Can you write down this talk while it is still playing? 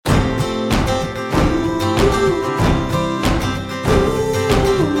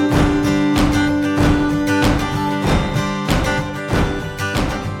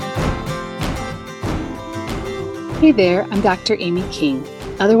Hey there, I'm Dr. Amy King,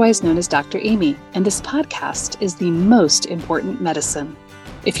 otherwise known as Dr. Amy, and this podcast is the most important medicine.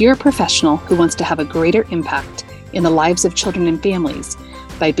 If you're a professional who wants to have a greater impact in the lives of children and families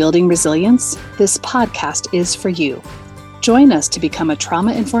by building resilience, this podcast is for you. Join us to become a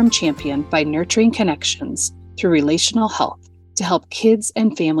trauma-informed champion by nurturing connections through relational health to help kids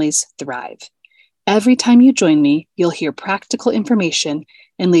and families thrive. Every time you join me, you'll hear practical information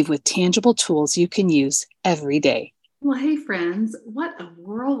and leave with tangible tools you can use every day. Well, hey friends, what a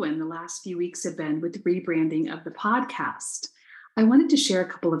whirlwind the last few weeks have been with the rebranding of the podcast. I wanted to share a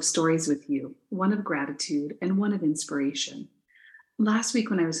couple of stories with you, one of gratitude and one of inspiration. Last week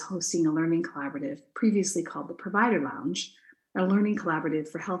when I was hosting a learning collaborative, previously called the Provider Lounge, a learning collaborative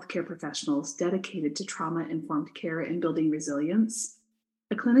for healthcare professionals dedicated to trauma-informed care and building resilience,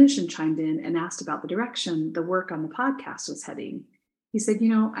 a clinician chimed in and asked about the direction the work on the podcast was heading. He said,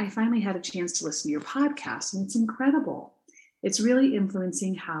 I finally had a chance to listen to your podcast, and it's incredible. It's really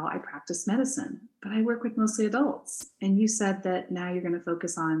influencing how I practice medicine, but I work with mostly adults. And you said that now you're going to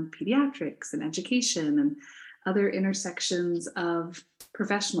focus on pediatrics and education and other intersections of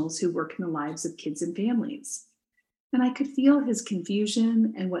professionals who work in the lives of kids and families. And I could feel his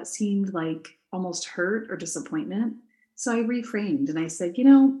confusion and what seemed like almost hurt or disappointment. So I reframed and I said,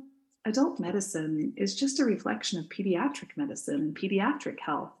 adult medicine is just a reflection of pediatric medicine and pediatric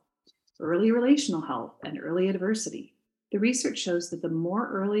health, early relational health, and early adversity. The research shows that the more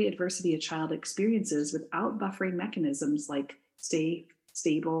early adversity a child experiences without buffering mechanisms like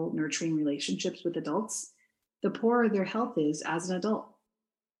stable, nurturing relationships with adults, the poorer their health is as an adult.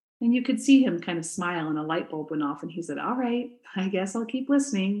 And you could see him kind of smile and a light bulb went off and he said, all right, I guess I'll keep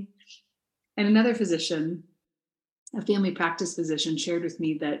listening. And another physician, a family practice physician, shared with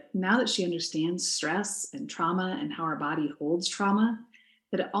me that now that she understands stress and trauma and how our body holds trauma,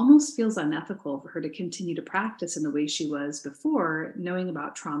 that it almost feels unethical for her to continue to practice in the way she was before, knowing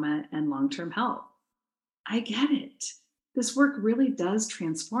about trauma and long-term health. I get it. This work really does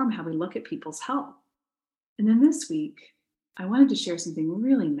transform how we look at people's health. And then this week, I wanted to share something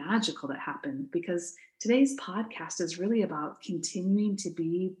really magical that happened because today's podcast is really about continuing to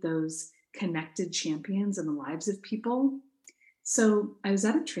be those connected champions in the lives of people. So I was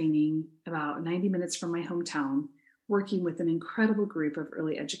at a training about 90 minutes from my hometown, working with an incredible group of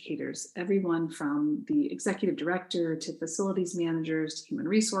early educators, everyone from the executive director to facilities managers to human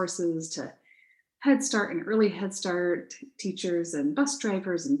resources to Head Start and early Head Start teachers and bus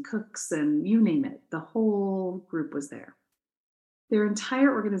drivers and cooks and you name it. The whole group was there. Their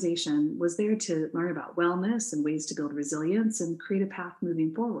entire organization was there to learn about wellness and ways to build resilience and create a path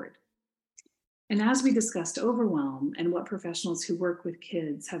moving forward. And as we discussed overwhelm and what professionals who work with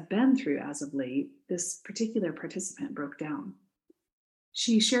kids have been through as of late, this particular participant broke down.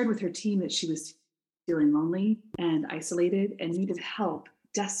 She shared with her team that she was feeling lonely and isolated and needed help,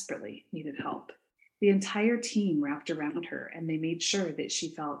 desperately needed help. The entire team wrapped around her and they made sure that she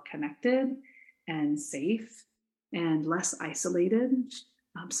felt connected and safe and less isolated,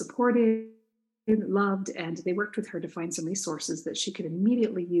 supported, loved, and they worked with her to find some resources that she could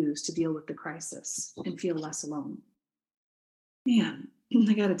immediately use to deal with the crisis and feel less alone. Man,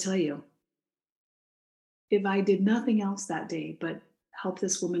 I got to tell you, if I did nothing else that day but help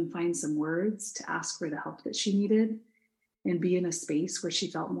this woman find some words to ask for the help that she needed and be in a space where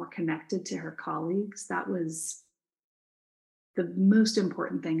she felt more connected to her colleagues, that was the most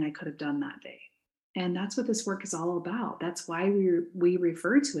important thing I could have done that day. And that's what this work is all about. That's why we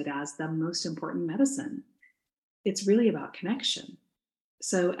refer to it as the most important medicine. It's really about connection.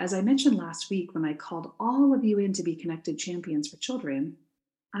 So as I mentioned last week, when I called all of you in to be connected champions for children,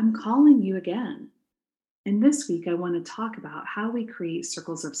 I'm calling you again. And this week, I want to talk about how we create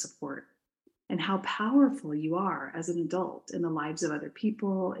circles of support and how powerful you are as an adult in the lives of other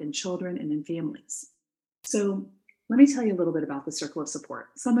people, in children, and in families. So let me tell you a little bit about the circle of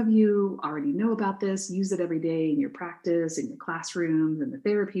support. Some of you already know about this, use it every day in your practice, in your classrooms, in the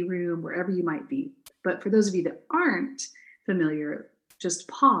therapy room, wherever you might be. But for those of you that aren't familiar, just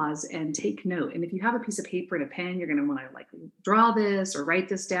pause and take note. And if you have a piece of paper and a pen, you're going to want to draw this or write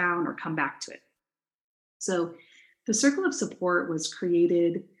this down or come back to it. So the circle of support was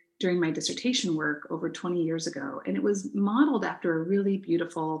created during my dissertation work over 20 years ago. And it was modeled after a really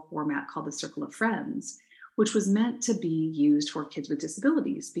beautiful format called the Circle of Friends, which was meant to be used for kids with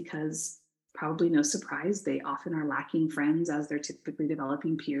disabilities because probably no surprise, they often are lacking friends as they're typically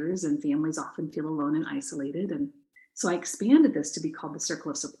developing peers and families often feel alone and isolated. And so I expanded this to be called the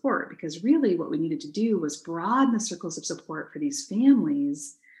Circle of Support because really what we needed to do was broaden the circles of support for these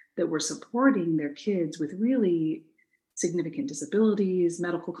families that were supporting their kids with really significant disabilities,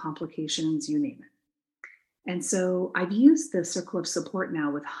 medical complications, you name it. And so I've used the circle of support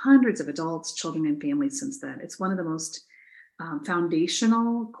now with hundreds of adults, children, and families since then. It's one of the most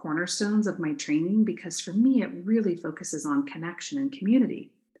foundational cornerstones of my training because for me, it really focuses on connection and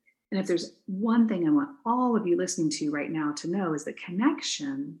community. And if there's one thing I want all of you listening to right now to know is that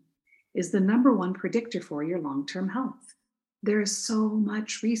connection is the number one predictor for your long-term health. There is so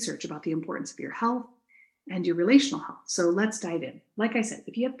much research about the importance of your health and your relational health. So let's dive in. Like I said,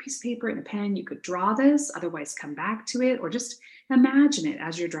 if you have a piece of paper and a pen, you could draw this, otherwise come back to it, or just imagine it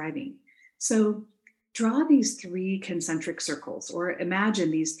as you're driving. So draw these three concentric circles, or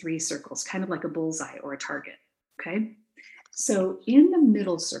imagine these three circles, kind of like a bullseye or a target, okay? So in the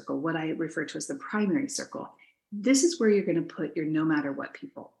middle circle, what I refer to as the primary circle, this is where you're going to put your no matter what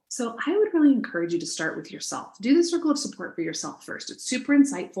people. So I would really encourage you to start with yourself. Do the circle of support for yourself first. It's super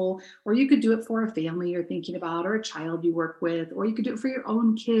insightful, or you could do it for a family you're thinking about, or a child you work with, or you could do it for your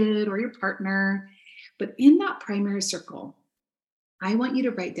own kid or your partner. But in that primary circle, I want you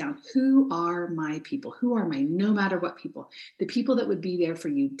to write down, who are my people? Who are my no matter what people? The people that would be there for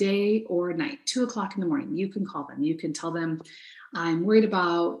you day or night, 2:00 in the morning. You can call them. You can tell them, I'm worried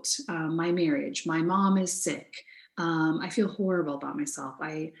about my marriage. My mom is sick. I feel horrible about myself.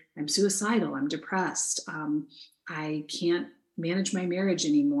 I'm suicidal. I'm depressed. I can't manage my marriage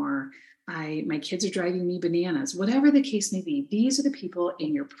anymore. My kids are driving me bananas. Whatever the case may be, these are the people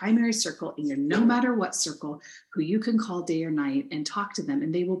in your primary circle, in your no matter what circle, who you can call day or night and talk to them,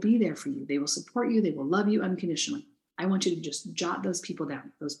 and they will be there for you. They will support you. They will love you unconditionally. I want you to just jot those people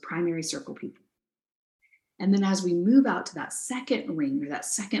down, those primary circle people. And then as we move out to that second ring, or that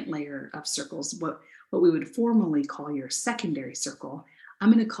second layer of circles, what we would formally call your secondary circle,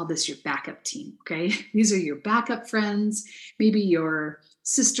 I'm going to call this your backup team, okay? These are your backup friends, maybe your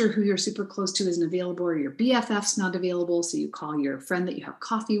sister who you're super close to isn't available, or your BFF's not available, so you call your friend that you have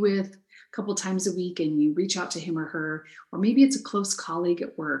coffee with a couple times a week and you reach out to him or her, or maybe it's a close colleague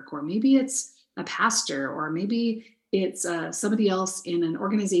at work, or maybe it's a pastor, or maybe it's somebody else in an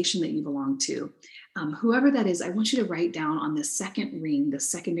organization that you belong to. Whoever that is, I want you to write down on the second ring, the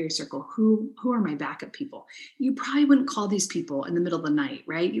secondary circle, who are my backup people. You probably wouldn't call these people in the middle of the night,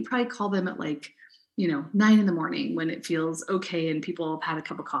 right? You probably call them at 9 in the morning when it feels okay and people have had a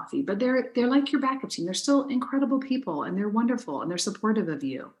cup of coffee, but they're like your backup team. They're still incredible people, and they're wonderful, and they're supportive of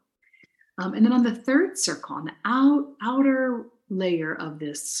you. And then on the third circle, on the outer layer of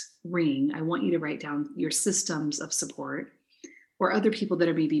this ring, I want you to write down your systems of support, or other people that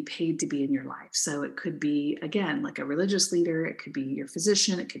are maybe paid to be in your life. So it could be, again, like a religious leader, it could be your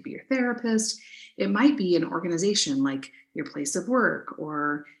physician, it could be your therapist, it might be an organization like your place of work,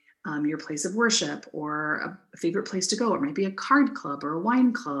 or your place of worship, or a favorite place to go. It might be a card club or a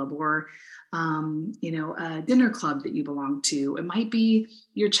wine club, or a dinner club that you belong to. It might be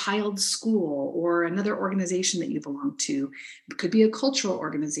your child's school or another organization that you belong to. It could be a cultural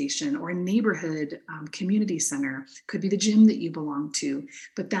organization or a neighborhood community center. It could be the gym that you belong to.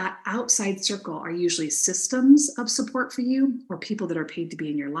 But that outside circle are usually systems of support for you, or people that are paid to be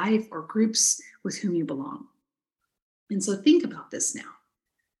in your life, or groups with whom you belong. And so think about this now.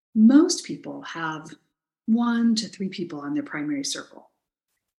 Most people have 1 to 3 people on their primary circle.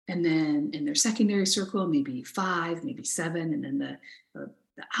 And then in their secondary circle, maybe 5, maybe 7. And then the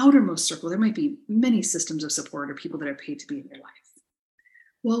outermost circle, there might be many systems of support or people that are paid to be in your life.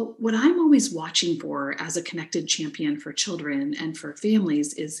 Well, what I'm always watching for as a connected champion for children and for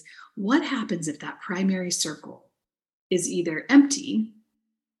families is what happens if that primary circle is either empty,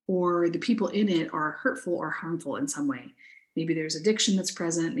 or the people in it are hurtful or harmful in some way. Maybe there's addiction that's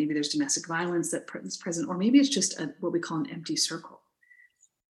present, maybe there's domestic violence that's present, or maybe it's just what we call an empty circle.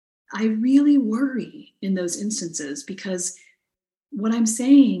 I really worry in those instances, because what I'm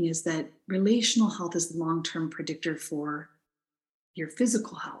saying is that relational health is the long-term predictor for your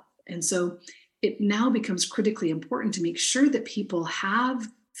physical health. And so it now becomes critically important to make sure that people have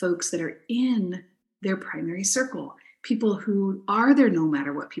folks that are in their primary circle, people who are their no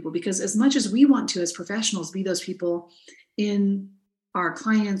matter what people, because as much as we want to, as professionals, be those people in our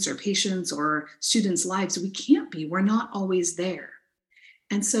clients or patients or students' lives, we can't be. We're not always there.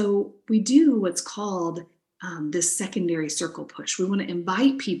 And so we do what's called this secondary circle push. We want to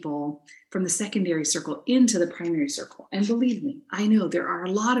invite people from the secondary circle into the primary circle. And believe me, I know there are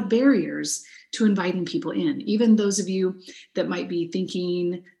a lot of barriers to inviting people in. Even those of you that might be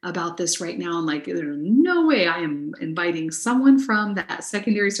thinking about this right now, and like, there's no way I am inviting someone from that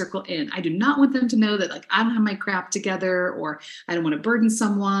secondary circle in. I do not want them to know that, like, I don't have my crap together, or I don't want to burden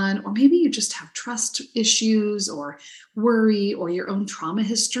someone, or maybe you just have trust issues or worry or your own trauma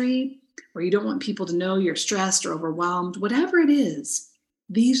history, or you don't want people to know you're stressed or overwhelmed. Whatever it is,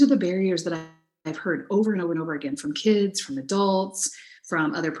 these are the barriers that I've heard over and over and over again from kids, from adults,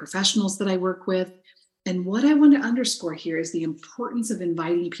 from other professionals that I work with. And what I want to underscore here is the importance of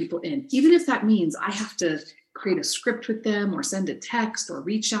inviting people in, even if that means I have to create a script with them or send a text or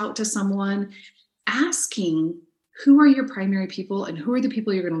reach out to someone, asking who are your primary people and who are the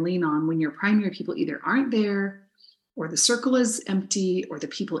people you're going to lean on when your primary people either aren't there or the circle is empty or the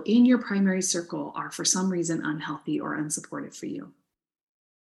people in your primary circle are for some reason unhealthy or unsupportive for you.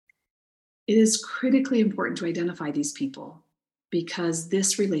 It is critically important to identify these people because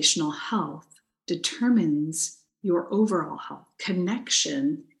this relational health determines your overall health.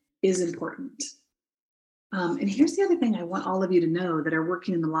 Connection is important. And here's the other thing I want all of you to know that are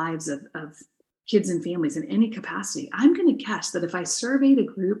working in the lives of kids and families in any capacity. I'm going to guess that if I surveyed a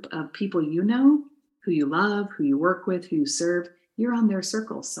group of people you know, who you love, who you work with, who you serve, you're on their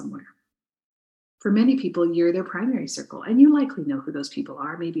circle somewhere. For many people, you're their primary circle, and you likely know who those people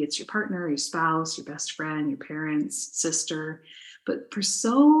are. Maybe it's your partner, your spouse, your best friend, your parents, sister. But for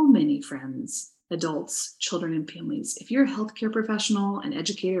so many friends, adults, children, and families, if you're a healthcare professional, an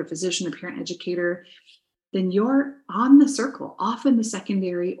educator, a physician, a parent educator, then you're on the circle, often the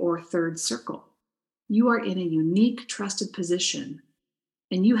secondary or third circle. You are in a unique, trusted position,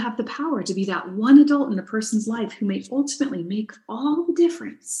 and you have the power to be that one adult in the person's life who may ultimately make all the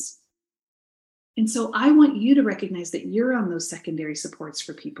difference. And so I want you to recognize that you're on those secondary supports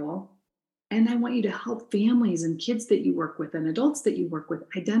for people. And I want you to help families and kids that you work with and adults that you work with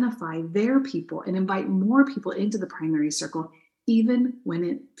identify their people and invite more people into the primary circle, even when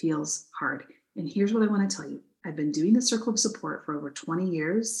it feels hard. And here's what I want to tell you. I've been doing the circle of support for over 20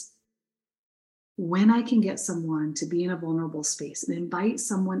 years. When I can get someone to be in a vulnerable space and invite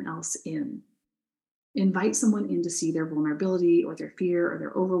someone else in, invite someone in to see their vulnerability or their fear or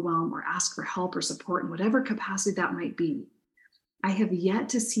their overwhelm or ask for help or support in whatever capacity that might be, I have yet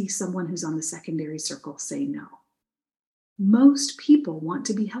to see someone who's on the secondary circle say no. Most people want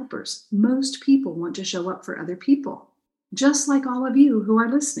to be helpers. Most people want to show up for other people, just like all of you who are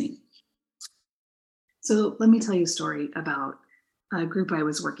listening. So let me tell you a story about a group I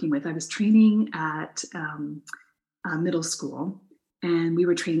was working with. I was training at middle school, and we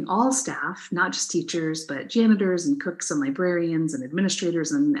were training all staff, not just teachers, but janitors and cooks and librarians and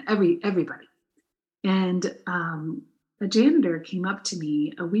administrators and everybody. And a janitor came up to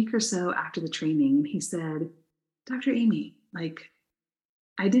me a week or so after the training, and he said, "Dr. Amy,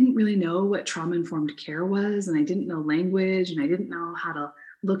 I didn't really know what trauma-informed care was, and I didn't know language, and I didn't know how to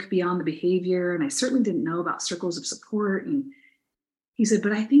look beyond the behavior, and I certainly didn't know about circles of support." And he said,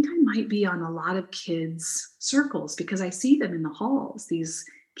 "But I think I might be on a lot of kids' circles because I see them in the halls, these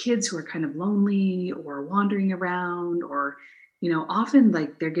kids who are kind of lonely or wandering around, or, often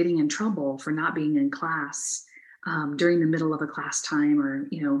they're getting in trouble for not being in class during the middle of a class time, or,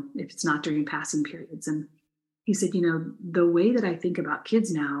 if it's not during passing periods." And he said, "The way that I think about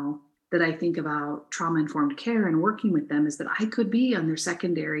kids now, that I think about trauma-informed care and working with them, is that I could be on their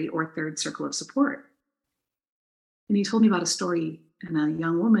secondary or third circle of support." And he told me about a story and a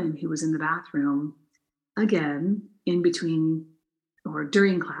young woman who was in the bathroom, again, in between or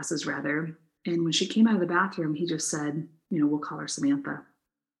during classes rather. And when she came out of the bathroom, he just said, "We'll call her Samantha.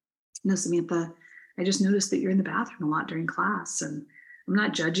 Samantha, I just noticed that you're in the bathroom a lot during class, and I'm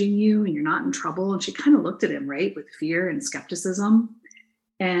not judging you and you're not in trouble." And she kind of looked at him, right, with fear and skepticism.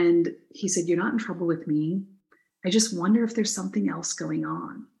 And he said, "You're not in trouble with me. I just wonder if there's something else going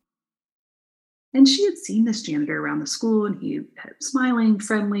on." And she had seen this janitor around the school, and he had smiling,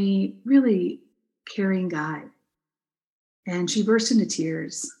 friendly, really caring guy. And she burst into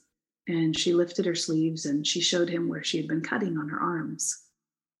tears, and she lifted her sleeves and she showed him where she had been cutting on her arms.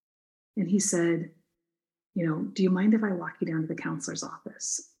 And he said, "Do you mind if I walk you down to the counselor's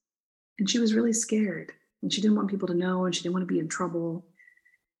office?" And she was really scared, and she didn't want people to know, and she didn't want to be in trouble.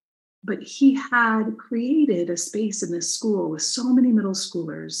 But he had created a space in this school with so many middle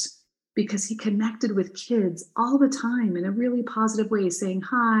schoolers because he connected with kids all the time in a really positive way, saying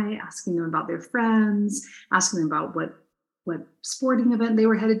hi, asking them about their friends, asking them about what sporting event they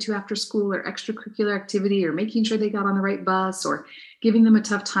were headed to after school or extracurricular activity, or making sure they got on the right bus, or giving them a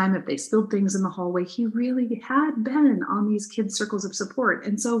tough time if they spilled things in the hallway. He really had been on these kids' circles of support.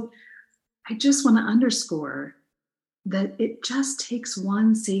 And so I just want to underscore that it just takes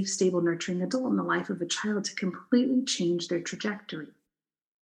one safe, stable, nurturing adult in the life of a child to completely change their trajectory.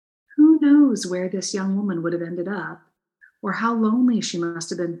 Who knows where this young woman would have ended up, or how lonely she must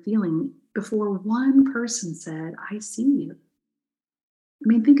have been feeling before one person said, "I see you." I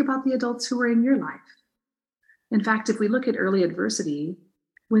mean, think about the adults who were in your life. In fact, if we look at early adversity,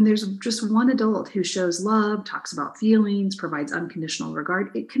 When there's just one adult who shows love, talks about feelings, provides unconditional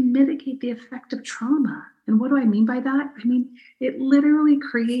regard, it can mitigate the effect of trauma. And what do I mean by that? I mean, it literally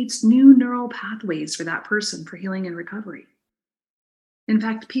creates new neural pathways for that person for healing and recovery. In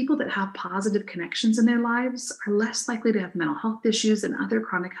fact, people that have positive connections in their lives are less likely to have mental health issues and other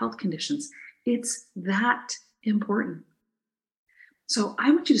chronic health conditions. It's that important. So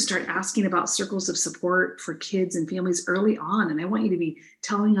I want you to start asking about circles of support for kids and families early on. And I want you to be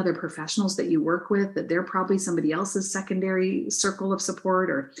telling other professionals that you work with that they're probably somebody else's secondary circle of support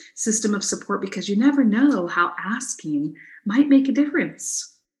or system of support, because you never know how asking might make a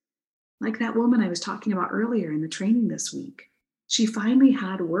difference. Like that woman I was talking about earlier in the training this week. She finally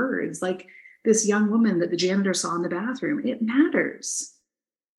had words, like this young woman that the janitor saw in the bathroom. It matters.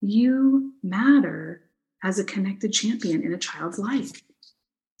 You matter as a connected champion in a child's life.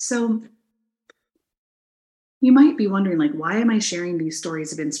 So you might be wondering, like, why am I sharing these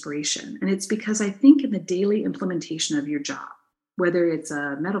stories of inspiration? And it's because I think in the daily implementation of your job, whether it's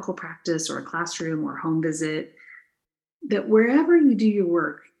a medical practice or a classroom or home visit, that wherever you do your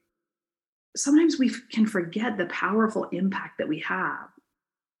work, sometimes we can forget the powerful impact that we have.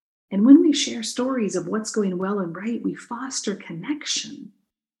 And when we share stories of what's going well and right, we foster connection.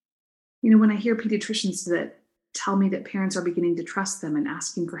 When I hear pediatricians that tell me that parents are beginning to trust them and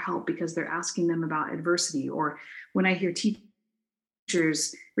asking for help because they're asking them about adversity, or when I hear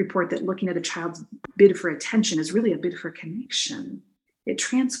teachers report that looking at a child's bid for attention is really a bid for connection, it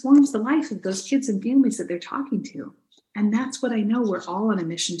transforms the life of those kids and families that they're talking to. And that's what I know we're all on a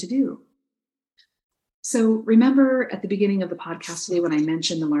mission to do. So remember at the beginning of the podcast today when I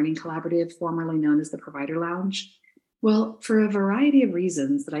mentioned the Learning Collaborative, formerly known as the Provider Lounge? Well, for a variety of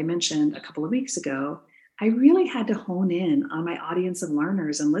reasons that I mentioned a couple of weeks ago, I really had to hone in on my audience of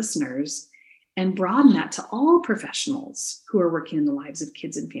learners and listeners and broaden that to all professionals who are working in the lives of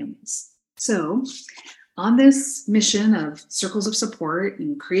kids and families. So on this mission of circles of support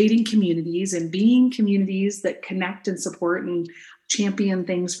and creating communities and being communities that connect and support and champion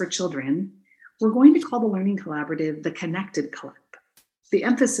things for children, we're going to call the Learning Collaborative the Connected Club, the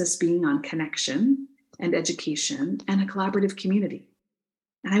emphasis being on connection and education and a collaborative community.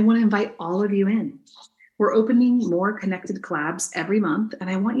 And I want to invite all of you in. We're opening more connected collabs every month, and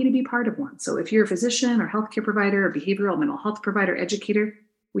I want you to be part of one. So if you're a physician or healthcare provider or behavioral mental health provider, educator,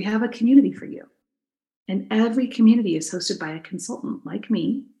 we have a community for you. And every community is hosted by a consultant like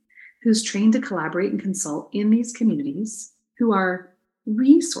me, who's trained to collaborate and consult in these communities, who are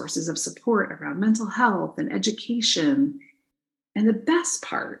resources of support around mental health and education. And the best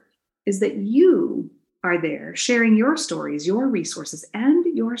part is that you are there sharing your stories, your resources, and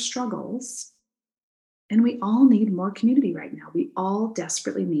your struggles. And we all need more community right now. We all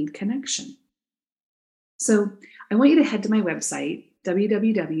desperately need connection. So I want you to head to my website,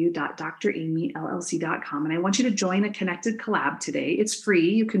 www.dramyllc.com, and I want you to join a connected collab today. It's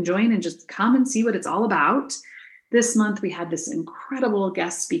free. You can join and just come and see what it's all about. This month, we had this incredible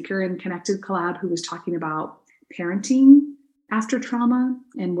guest speaker in Connected Collab who was talking about parenting after trauma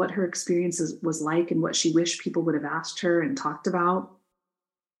and what her experience was like and what she wished people would have asked her and talked about.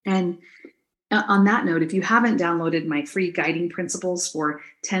 And on that note, if you haven't downloaded my free guiding principles for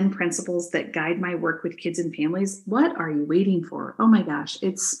 10 principles that guide my work with kids and families, what are you waiting for? Oh my gosh,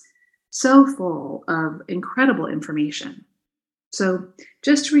 it's so full of incredible information. So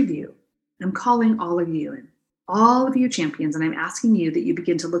just to review, I'm calling all of you in. All of you champions, and I'm asking you that you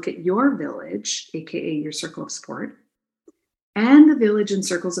begin to look at your village, aka your circle of support, and the village and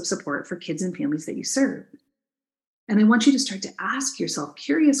circles of support for kids and families that you serve. And I want you to start to ask yourself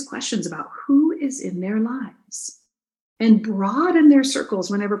curious questions about who is in their lives and broaden their circles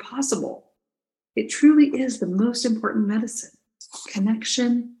whenever possible. It truly is the most important medicine,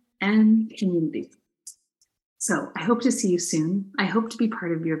 connection and community. So I hope to see you soon. I hope to be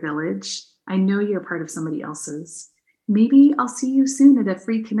part of your village. I know you're part of somebody else's. Maybe I'll see you soon at a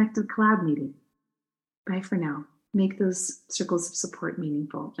free Connected Collab meeting. Bye for now. Make those circles of support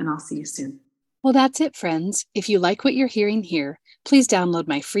meaningful, and I'll see you soon. Well, that's it, friends. If you like what you're hearing here, please download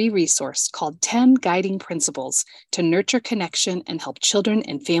my free resource called 10 Guiding Principles to Nurture Connection and Help Children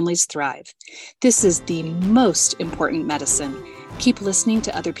and Families Thrive. This is the most important medicine. Keep listening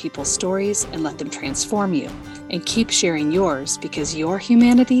to other people's stories and let them transform you. And keep sharing yours because your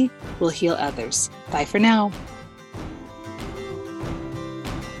humanity will heal others. Bye for now.